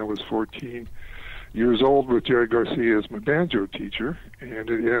 62 when I was 14 years old with Jerry Garcia as my banjo teacher, and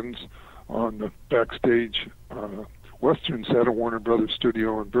it ends on the backstage Western set of Warner Brothers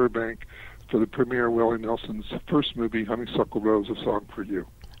Studio in Burbank for the premiere of Willie Nelson's first movie, Honeysuckle Rose, A Song for You.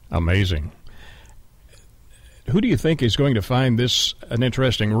 Amazing. Who do you think is going to find this an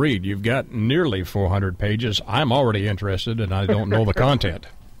interesting read? You've got nearly 400 pages. I'm already interested, and I don't know the content.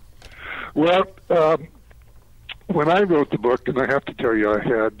 Well, when I wrote the book, and I have to tell you, I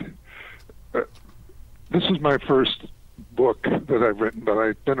had... this is my first book that I've written, but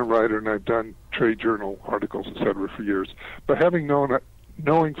I've been a writer, and I've done trade journal articles, etc., for years. But having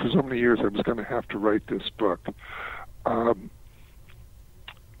knowing for so many years I was going to have to write this book, I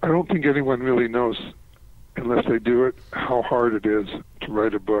don't think anyone really knows, unless they do it, how hard it is to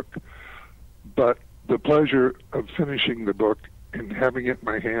write a book. But the pleasure of finishing the book and having it in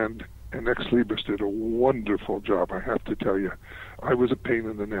my hand, and Xlibris did a wonderful job, I have to tell you. I was a pain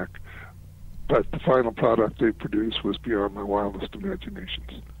in the neck. But the final product they produced was beyond my wildest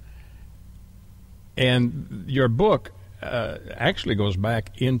imaginations. And your book actually goes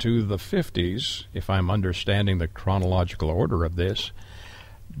back into the 50s, if I'm understanding the chronological order of this.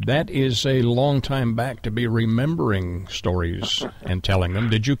 That is a long time back to be remembering stories and telling them.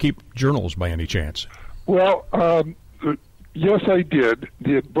 Did you keep journals by any chance? Well, yes, I did.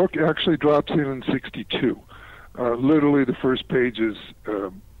 The book actually drops in 62. Literally the first page is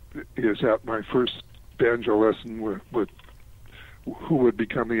at my first banjo lesson with who would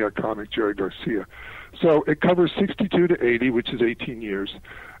become the iconic Jerry Garcia. So it covers 62 to 80, which is 18 years.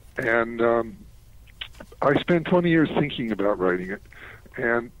 And I spent 20 years thinking about writing it.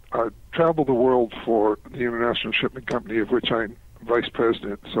 And I traveled the world for the International Shipment Company, of which I'm vice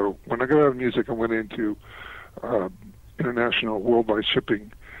president. So when I got out of music, I went into international worldwide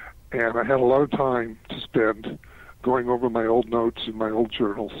shipping. And I had a lot of time to spend going over my old notes and my old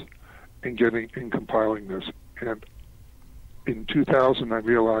journals and compiling this. And in 2000, I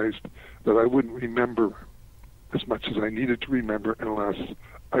realized that I wouldn't remember as much as I needed to remember unless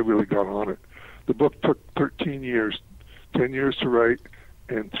I really got on it. The book took 13 years, 10 years to write,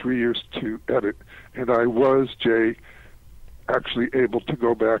 and 3 years to edit. And I was, Jay, actually able to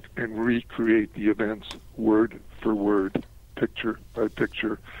go back and recreate the events word for word, picture by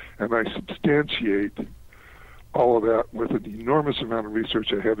picture, and I substantiate all of that with an enormous amount of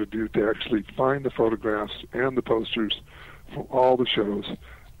research I had to do to actually find the photographs and the posters from all the shows.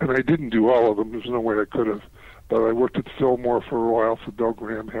 And I didn't do all of them. There's no way I could have. But I worked at the Fillmore for a while for Bill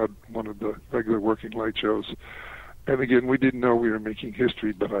Graham, had one of the regular working light shows. And again, we didn't know we were making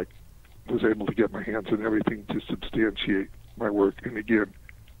history, but I was able to get my hands on everything to substantiate my work. And again,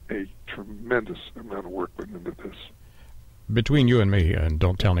 a tremendous amount of work went into this. Between you and me, and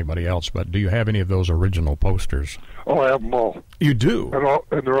don't tell anybody else, but do you have any of those original posters? Oh, I have them all. You do?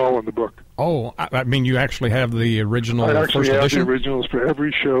 And they're all in the book. Oh, I mean, you actually have the original first edition? I actually have the originals for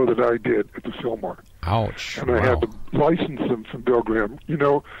every show that I did at the Fillmore. Ouch. And I had to license them from Bill Graham. You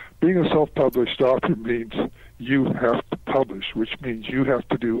know, being a self-published author means you have to publish, which means you have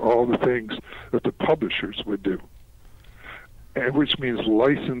to do all the things that the publishers would do, and which means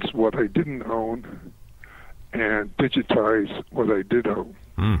license what I didn't own and digitize what I did own,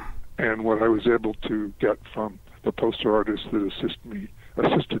 and what I was able to get from the poster artists that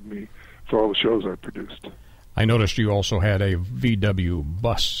assisted me for all the shows I produced. I noticed you also had a VW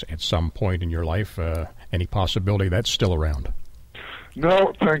bus at some point in your life. Any possibility that's still around?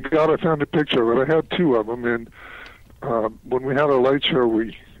 No, thank God I found a picture of it. I had two of them, and when we had our light show,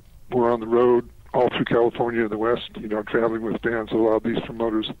 we were on the road all through California and the West, you know, traveling with bands. A lot of these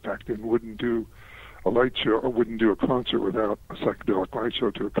promoters back then wouldn't do a light show or wouldn't do a concert without a psychedelic light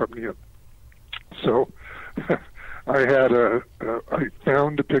show to accompany it. So I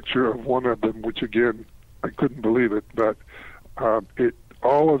found a picture of one of them, which again, I couldn't believe it, but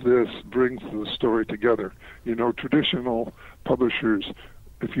all of this brings the story together. You know, traditional publishers,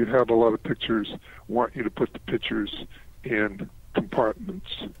 if you have a lot of pictures, want you to put the pictures in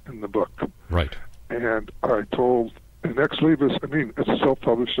compartments in the book. Right. And I told an Xlibris, I mean, as a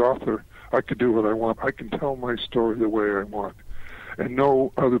self-published author, I could do what I want. I can tell my story the way I want. And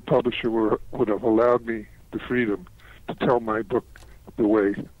no other publisher would have allowed me the freedom to tell my book the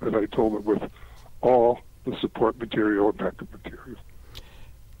way that I told it, with all the support material and backup material.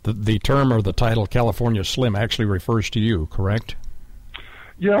 The term or the title California Slim actually refers to you, correct?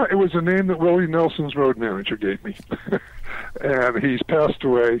 Yeah, it was a name that Willie Nelson's road manager gave me. And he's passed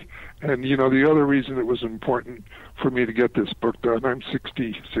away. And, you know, the other reason it was important for me to get this book done, I'm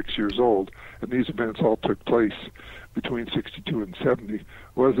 66 years old, and these events all took place between 62 and 70,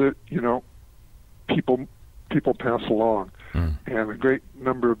 was that, you know, people pass along. And a great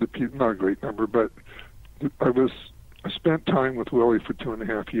number of the people, not a great number, but I spent time with Willie for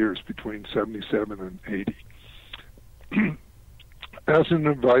 2.5 years between 77 and 80. As an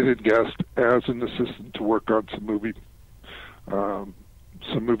invited guest, as an assistant to work on some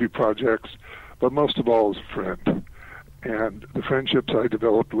movie projects, but most of all as a friend. And the friendships I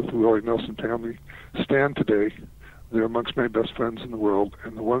developed with the Willie Nelson family stand today. They're amongst my best friends in the world,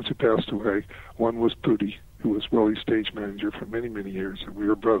 and the ones who passed away, one was Pootie, who was Willie's stage manager for many, many years, and we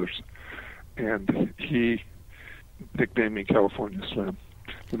were brothers. And he nicknamed me California Slim.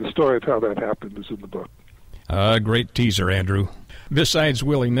 And the story of how that happened is in the book. Great teaser, Andrew. Besides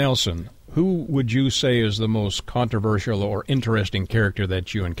Willie Nelson, who would you say is the most controversial or interesting character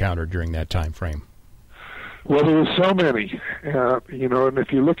that you encountered during that time frame? Well, there were so many, you know, and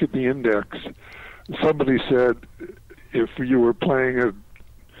if you look at the index, somebody said if you were playing a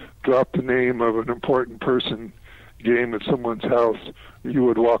drop the name of an important person game at someone's house, you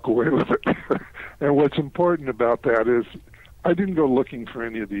would walk away with it. And what's important about that is I didn't go looking for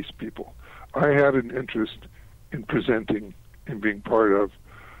any of these people. I had an interest in presenting and being part of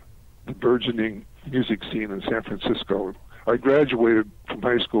the burgeoning music scene in San Francisco. I graduated from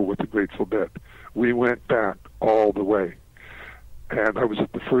high school with the Grateful Dead. We went back all the way. And I was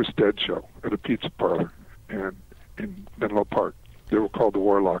at the first Dead show at a pizza parlor and in Menlo Park. They were called the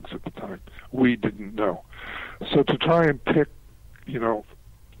Warlocks at the time. We didn't know. So to try and pick, you know,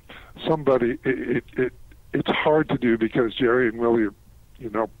 somebody, it's hard to do because Jerry and Willie are, you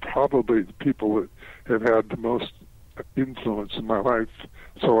know, probably the people that have had the most influence in my life.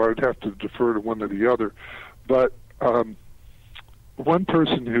 So I'd have to defer to one or the other. But one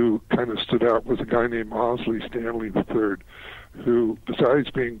person who kind of stood out was a guy named Owsley Stanley III, who,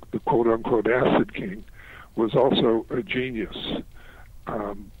 besides being the quote-unquote acid king, was also a genius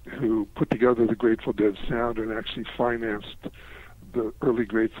who put together the Grateful Dead sound and actually financed the early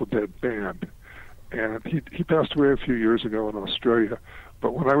Grateful Dead band. And he passed away a few years ago in Australia.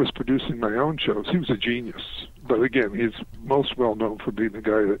 But when I was producing my own shows, he was a genius. But again, he's most well known for being the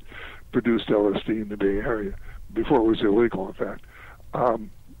guy that produced LSD in the Bay Area, before it was illegal, in fact,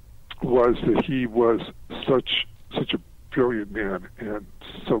 was that he was such a brilliant man and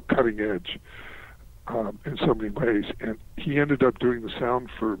so cutting edge in so many ways. And he ended up doing the sound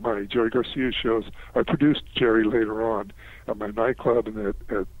for my Jerry Garcia shows. I produced Jerry later on at my nightclub and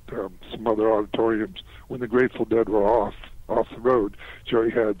at some other auditoriums when the Grateful Dead were off the road.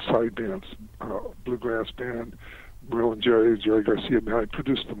 Jerry had side bands, bluegrass band, Merle and Jerry Garcia band. I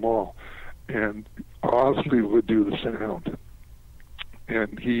produced them all. And Owsley would do the sound.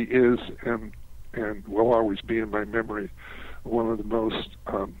 And he is and will always be in my memory one of the most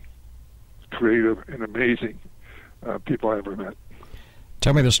creative and amazing people I ever met.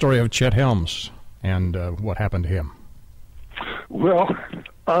 Tell me the story of Chet Helms and what happened to him. Well,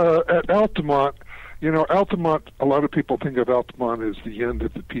 at Altamont, you know, Altamont, a lot of people think of Altamont as the end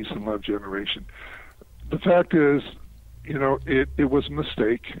of the peace and love generation. The fact is, you know, it was a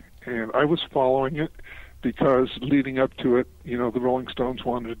mistake, and I was following it because leading up to it, you know, the Rolling Stones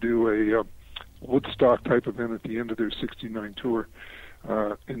wanted to do a Woodstock type event at the end of their 69 tour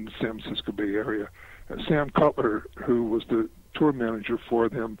in the San Francisco Bay Area. Sam Cutler, who was the tour manager for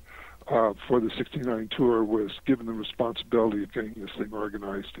them for the 69 tour, was given the responsibility of getting this thing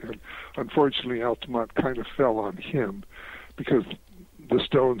organized. And unfortunately, Altamont kind of fell on him because the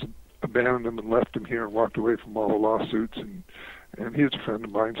Stones abandoned him and left him here and walked away from all the lawsuits. And he's a friend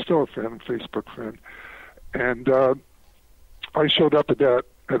of mine, still a friend, Facebook friend. And I showed up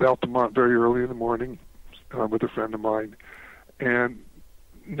at Altamont very early in the morning with a friend of mine and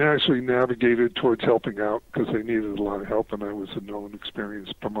actually navigated towards helping out because they needed a lot of help, and I was a known,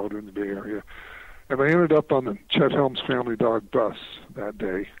 experienced promoter in the Bay Area. And I ended up on the Chet Helms Family Dog bus that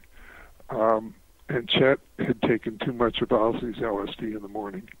day. And Chet had taken too much of Owsley's LSD in the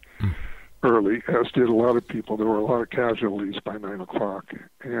morning early, as did a lot of people. There were a lot of casualties by 9 o'clock.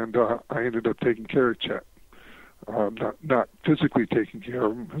 And I ended up taking care of Chet. Not physically taking care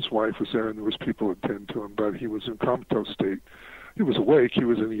of him. His wife was there, and there was people to attend to him, but he was in comatose state. He was awake. He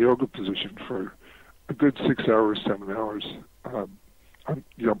was in a yoga position for a good 6 hours, 7 hours.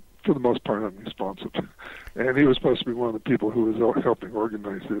 You know, for the most part, unresponsive. And he was supposed to be one of the people who was helping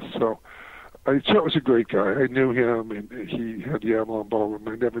organize this. So Chet was a great guy. I knew him, and he had the Avalon Ballroom.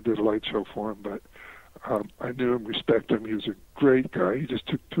 I never did a light show for him, but I knew him, respected him. He was a great guy. He just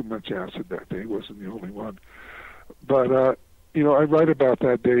took too much acid that day. He wasn't the only one. But, I write about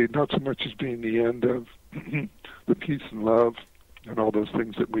that day not so much as being the end of the peace and love and all those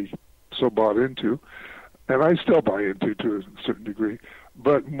things that we so bought into, and I still buy into to a certain degree,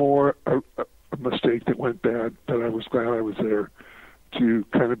 but more a mistake that went bad, that I was glad I was there to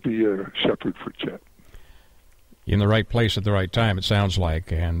kind of be a shepherd for Chet. In the right place at the right time, it sounds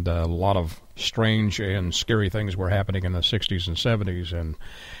like, and a lot of strange and scary things were happening in the 60s and 70s, and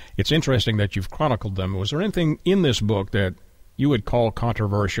it's interesting that you've chronicled them. Was there anything in this book that you would call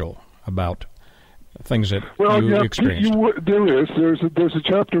controversial about things that you experienced? There's a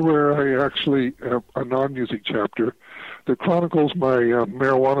chapter where I actually, a non-music chapter, that chronicles my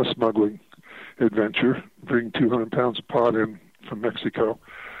marijuana smuggling adventure, bringing 200 pounds of pot in from Mexico.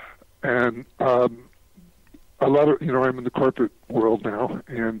 And a lot of, I'm in the corporate world now,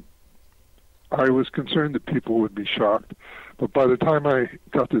 and I was concerned that people would be shocked. But by the time I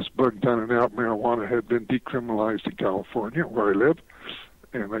got this book done and out, marijuana had been decriminalized in California, where I live,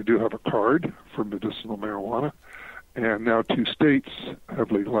 and I do have a card for medicinal marijuana. And now 2 states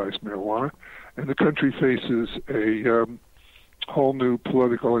have legalized marijuana, and the country faces a whole new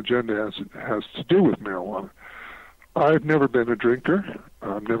political agenda as it has to do with marijuana. I've never been a drinker.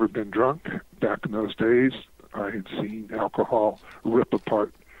 I've never been drunk. Back in those days, I had seen alcohol rip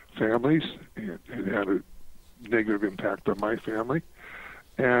apart families. It had a negative impact on my family.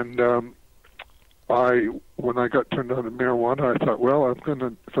 And when I got turned on to marijuana, I thought, well, if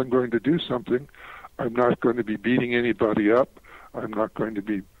I'm going to do something, I'm not going to be beating anybody up. I'm not going to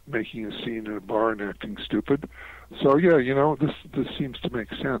be making a scene in a bar and acting stupid. So yeah, this seems to make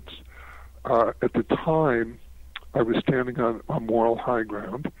sense. At the time, I was standing on a moral high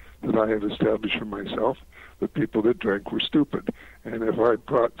ground that I had established for myself. The people that drank were stupid, and if I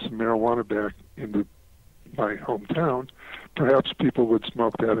brought some marijuana back into my hometown, perhaps people would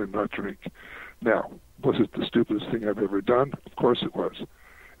smoke that and not drink. Now, was it the stupidest thing I've ever done? Of course it was.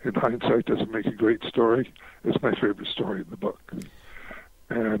 In hindsight, does it make a great story? It's my favorite story in the book.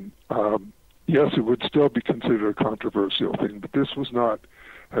 And yes, it would still be considered a controversial thing, but this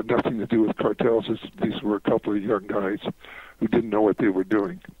had nothing to do with cartels. These were a couple of young guys who didn't know what they were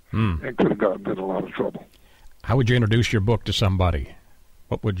doing and could have gotten in a lot of trouble. How would you introduce your book to somebody?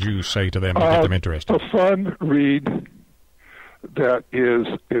 What would you say to them to get them interested? A fun read that is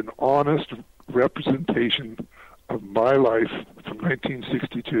an honest representation of my life from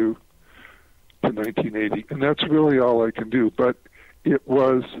 1962 to 1980. And that's really all I can do. But it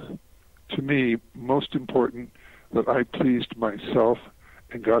was, to me, most important that I pleased myself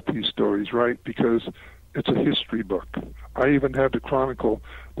and got these stories right, because it's a history book. I even had to chronicle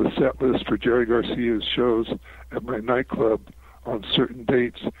the set list for Jerry Garcia's shows at my nightclub on certain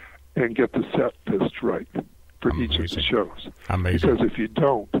dates and get the set list right for each of the shows. Amazing. Because if you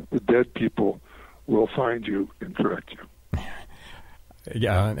don't, the dead people will find you and correct you.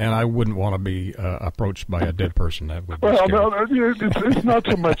 Yeah, and I wouldn't want to be approached by a dead person. That would be well, scary. No, it's not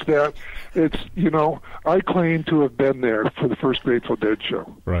so much that. It's, I claim to have been there for the first Grateful Dead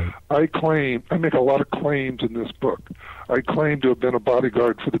show. Right. I make a lot of claims in this book. I claim to have been a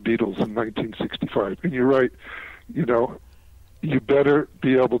bodyguard for the Beatles in 1965. And you're right, you better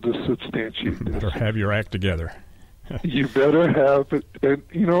be able to substantiate this. Better have your act together. You better have it. And,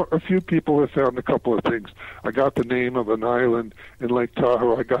 a few people have found a couple of things. I got the name of an island in Lake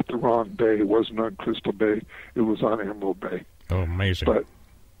Tahoe. I got the wrong bay. It wasn't on Crystal Bay. It was on Emerald Bay. Oh, amazing. But,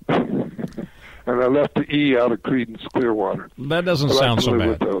 and I left the E out of Creedence Clearwater. That doesn't sound so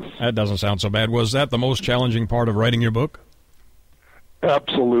bad. That doesn't sound so bad. Was that the most challenging part of writing your book?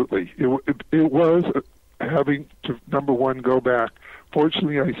 Absolutely. It was having to, number one, go back.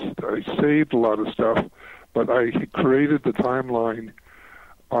 Fortunately, I saved a lot of stuff, but I created the timeline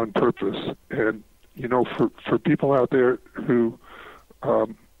on purpose. And, for people out there who are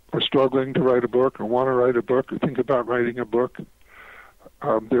struggling to write a book or want to write a book or think about writing a book,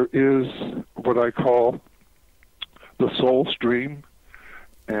 there is what I call the Soul Stream,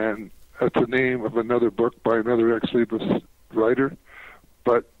 and that's the name of another book by another Xlibris writer.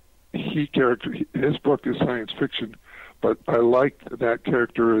 But his book is science fiction, but I like that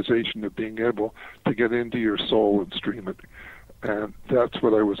characterization of being able to get into your soul and stream it. And that's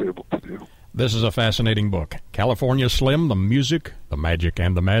what I was able to do. This is a fascinating book. California Slim, The Music, the Magic,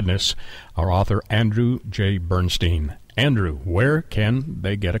 and the Madness. Our author, Andrew J. Bernstein. Andrew, where can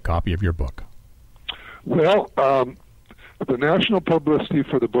they get a copy of your book? Well, the national publicity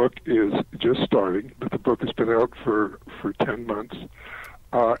for the book is just starting, but the book has been out for 10 months.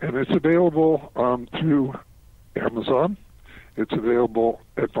 And it's available through Amazon. It's available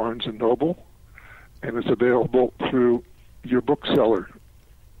at Barnes & Noble. And it's available through your bookseller.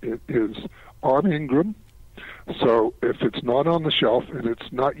 It is on Ingram, So if it's not on the shelf, and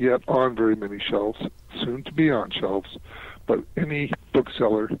it's not yet on very many shelves, soon to be on shelves, but any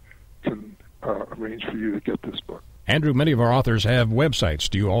bookseller can arrange for you to get this book. Andrew, many of our authors have websites.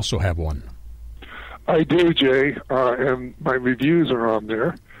 Do you also have one? I do, Jay, and my reviews are on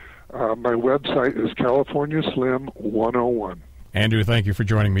there. My website is California Slim 101. Andrew, thank you for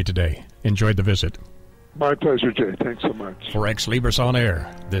joining me today. Enjoyed the visit. My pleasure, Jay. Thanks so much. For Xlibris On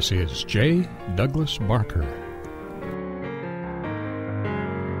Air, this is J. Douglas Barker.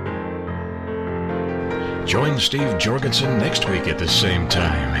 Join Steve Jorgensen next week at the same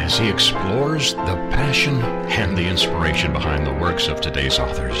time as he explores the passion and the inspiration behind the works of today's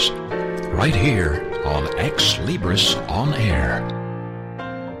authors. Right here on Xlibris On Air.